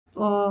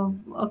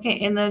okay,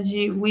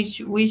 energy,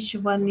 which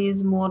one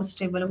is more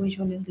stable, which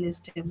one is less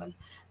stable.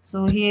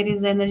 So here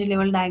is the energy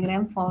level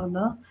diagram for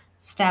the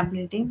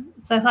stability.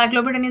 So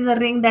cyclopentane is a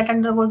ring that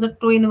undergoes a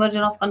true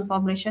inversion of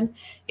conformation.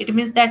 It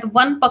means that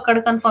one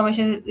puckered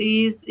conformation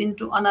is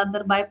into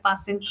another by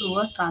passing through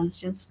a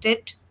transition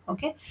state.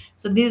 Okay,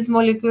 so this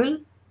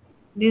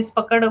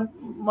puckered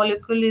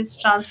molecule is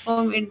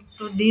transformed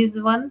into this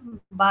one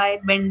by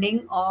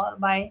bending or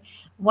by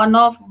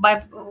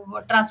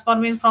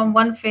transforming from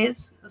one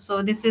phase.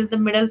 So this is the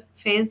middle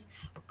phase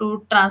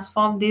to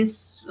transform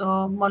this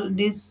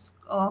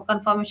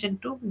conformation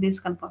to this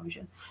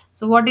conformation.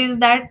 So what is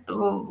that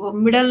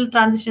middle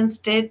transition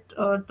state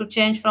to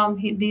change from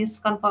this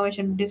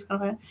conformation to this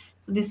conformation?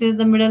 So this is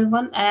the middle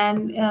one,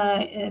 and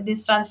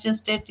this transition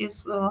state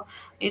is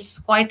it's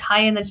quite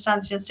high energy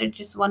transition state.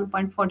 It's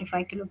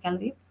 1.45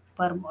 kilocalorie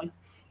per mole.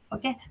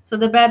 Okay, so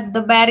the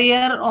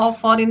barrier of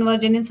for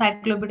inversion in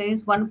cyclopentane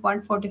is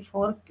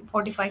 1.45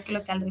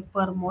 kilocalorie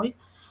per mole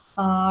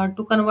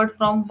to convert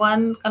from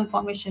one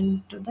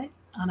conformation to the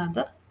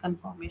another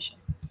conformation.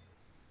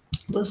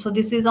 So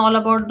this is all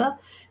about the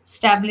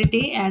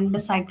stability and the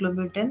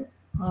cyclobutane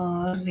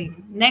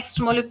ring. Next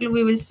molecule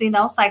we will see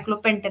now,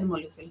 cyclopentane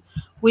molecule,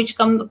 which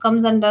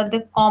comes under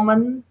the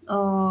common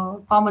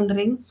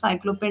rings.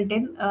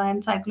 Cyclopentane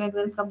and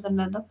cyclohexane comes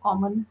under the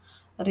common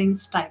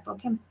rings type.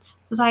 Okay,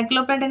 so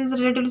cyclopentane is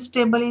relatively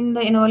stable in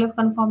the envelope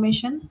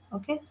conformation.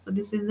 Okay, so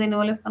this is the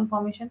envelope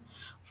conformation.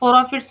 Four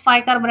of its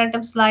five carbon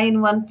atoms lie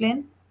in one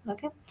plane.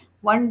 Okay,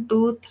 one,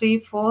 two, three,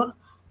 four.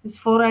 These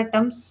four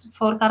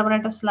carbon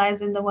atoms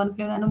lies in the one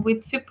plane, and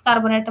with fifth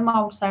carbon atom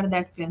outside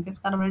that plane.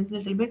 Fifth carbon atom is a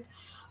little bit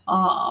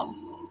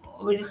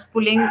which is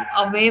pulling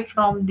away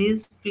from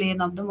this plane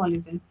of the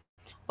molecule.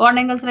 Bond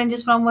angles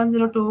ranges from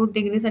 102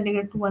 degrees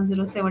centigrade to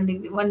 107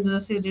 degree,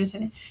 106 degrees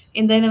centigrade.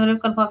 In the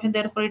envelope conformation,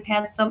 therefore, it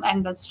has some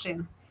angle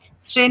strain.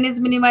 Strain is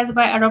minimized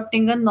by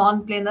adopting a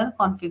non-planar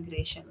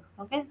configuration.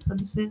 Okay, so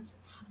this is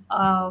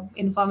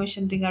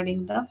information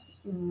regarding the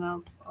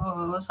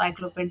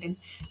cyclopentane.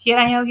 Here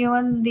I have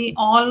given the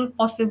all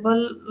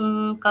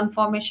possible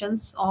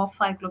conformations of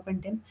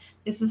cyclopentane.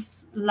 This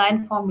is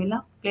line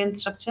formula, plane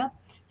structure,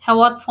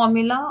 Haworth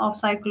formula of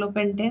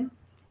cyclopentane,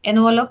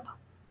 envelope.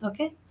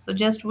 Okay, so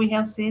just we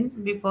have seen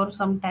before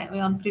some time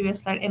on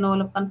previous slide,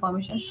 envelope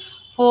conformation.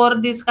 For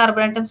these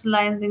carbon atoms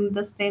lines in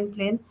the same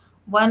plane,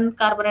 one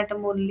carbon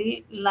atom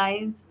only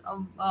lies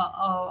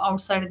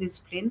outside this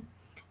plane.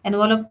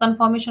 Envelope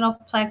conformation of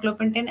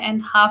cyclopentane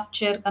and half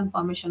chair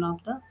conformation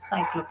of the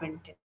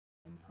cyclopentane.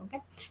 Okay,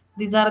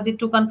 these are the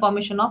two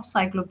conformation of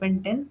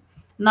cyclopentane.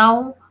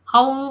 Now,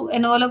 how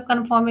envelope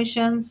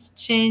conformations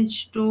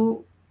change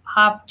to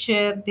half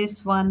chair?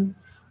 This one.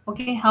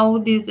 Okay, how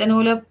this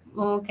envelope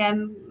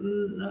can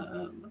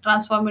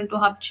transform into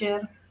half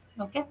chair.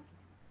 Okay,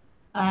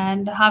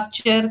 and half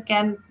chair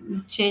can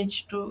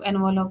change to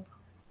envelope.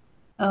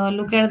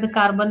 Look at the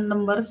carbon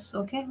numbers.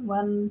 Okay,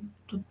 one,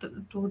 two,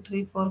 two,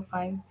 three, four,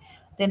 five.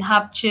 Then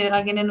half chair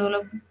again,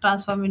 envelope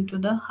transform into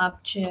the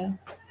half chair.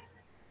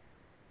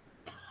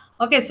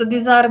 Okay, so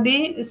these are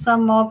the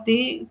some of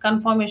the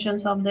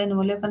conformations of the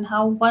envelope, and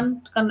how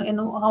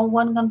how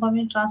one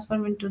conformation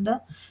transform into the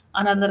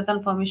another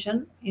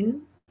conformation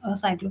in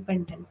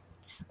cyclopentane.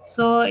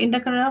 So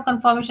interconnector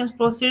conformations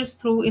proceeds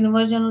through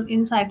inversion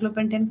in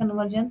cyclopentane.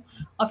 Conversion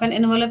of an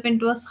envelope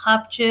into a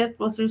half chair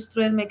proceeds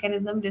through a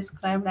mechanism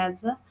described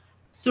as a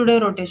pseudo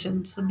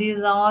rotation. So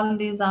these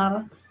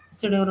are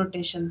pseudo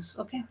rotations.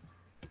 Okay,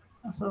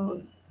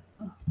 so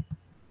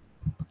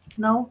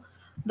now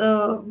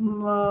the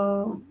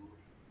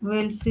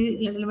we'll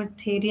see a little bit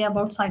theory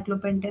about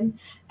cyclopentane.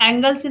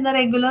 Angles in the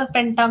regular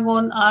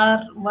pentagon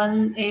are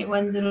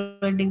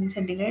 110 degree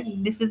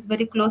centigrade. This is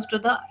very close to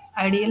the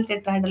ideal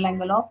tetrahedral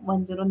angle of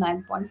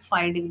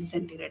 109.5 degree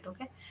centigrade.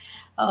 Okay,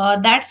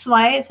 that's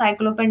why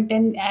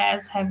cyclopentane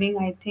as having,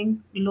 I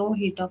think, low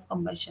heat of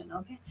combustion.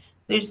 Okay,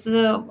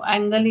 so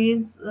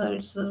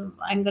its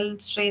angle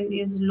strain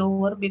is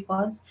lower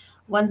because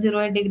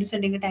 108 degree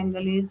centigrade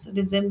angle is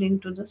resembling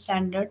to the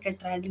standard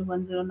tetrahedral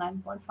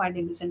 109.5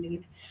 degree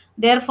centigrade.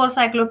 Therefore,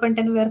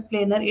 cyclopentane were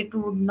planar, it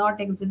would not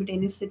exhibit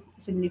any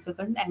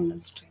significant angle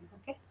strain.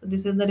 Okay, so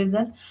this is the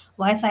reason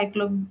why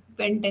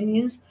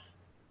cyclopentane is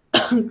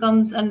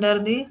comes under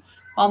the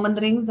common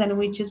rings and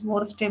which is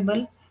more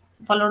stable,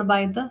 followed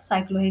by the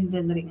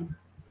cyclohexane ring.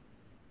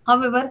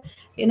 However,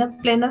 in a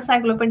planar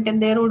cyclopentane,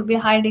 there would be a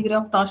high degree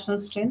of torsional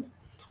strain.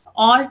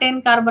 All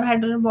 10 carbon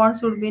hydrogen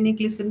bonds would be in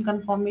equilibrium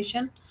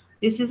conformation.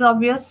 This is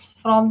obvious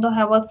from the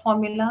Haworth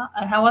formula.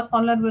 Haworth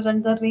formula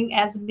represents the ring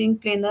as being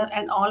planar,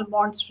 and all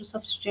bonds to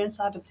substituents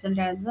are represented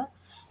as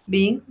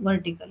being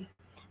vertical.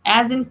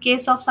 As in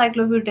case of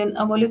cyclobutane,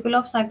 a molecule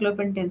of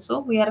cyclopentane. So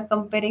we are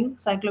comparing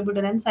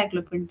cyclobutane and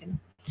cyclopentane.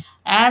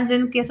 As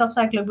in case of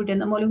cyclobutane,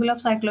 the molecule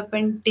of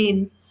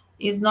cyclopentane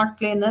is not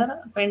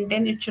planar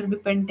pentane, it should be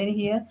pentane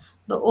here.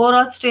 The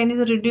overall strain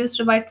is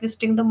reduced by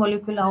twisting the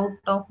molecule out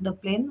of the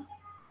plane,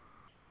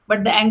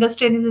 but the angle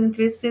strain is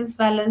increased since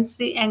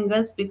valency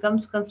angles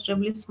becomes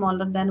considerably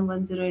smaller than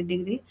 108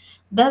 degree.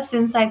 Thus,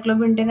 in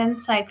cyclobutane and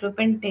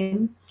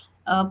cyclopentane,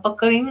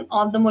 Puckering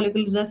of the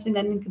molecule results in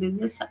an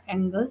increases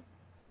angle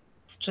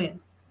strain.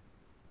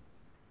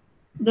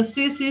 The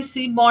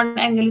C-C-C bond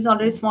angle is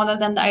already smaller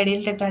than the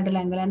ideal tetrahedral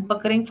angle, and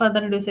puckering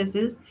further reduces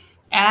it.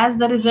 As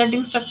the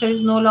resulting structure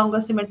is no longer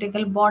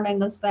symmetrical, bond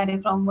angles vary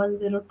from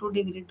 102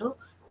 degree to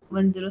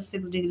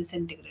 106 degree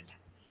centigrade.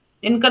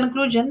 In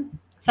conclusion,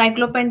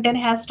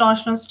 cyclopentane has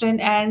torsional strain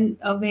and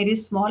a very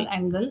small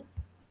angle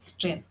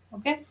strain.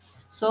 Okay,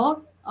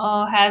 so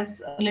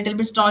has a little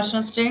bit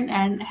torsional strain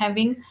and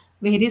having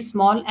very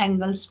small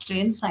angle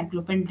strain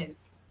cyclopentane.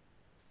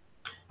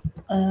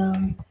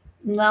 Um,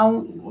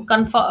 Now,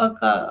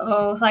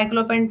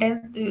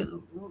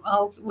 cyclopentane,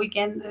 how we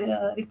can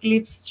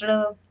eclipse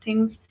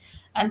things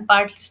and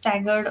partly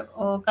staggered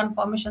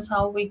conformations,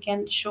 how we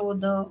can show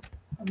the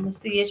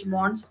CH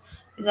bonds.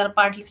 These are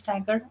partly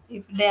staggered.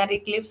 If they are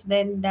eclipsed,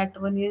 then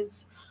that one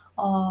is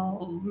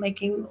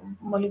making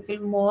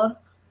molecule more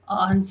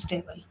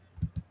unstable.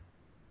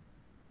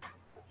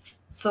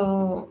 So,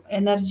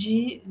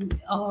 energy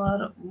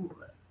or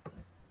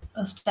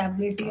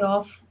stability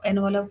of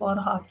envelope or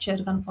half chair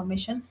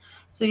conformation.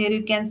 So here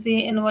you can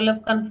see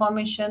envelope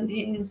conformation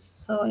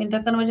is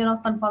interconversion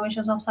of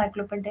conformations of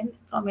cyclopentane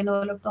from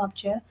envelope to half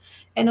chair.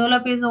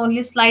 Envelope is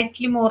only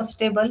slightly more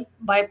stable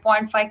by zero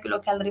point 0.5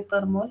 kilocalorie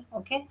per mole,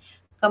 okay,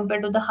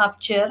 compared to the half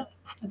chair.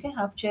 Okay,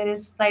 half chair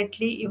is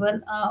slightly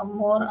even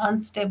more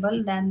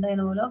unstable than the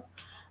envelope,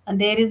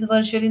 and there is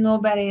virtually no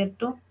barrier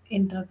to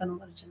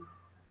interconversion.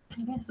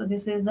 Okay, so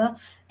this is the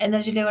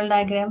energy level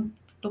diagram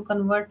to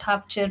convert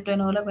half chair to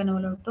envelope,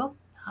 envelope to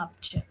half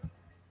chair.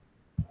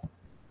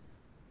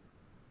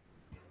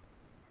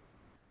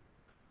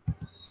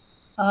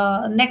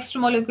 Next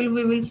molecule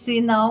we will see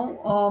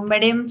now,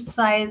 medium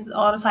size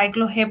or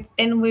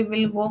cycloheptane. We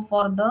will go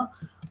for the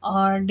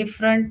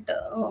different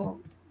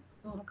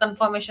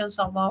conformations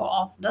of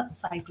the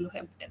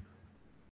cycloheptane.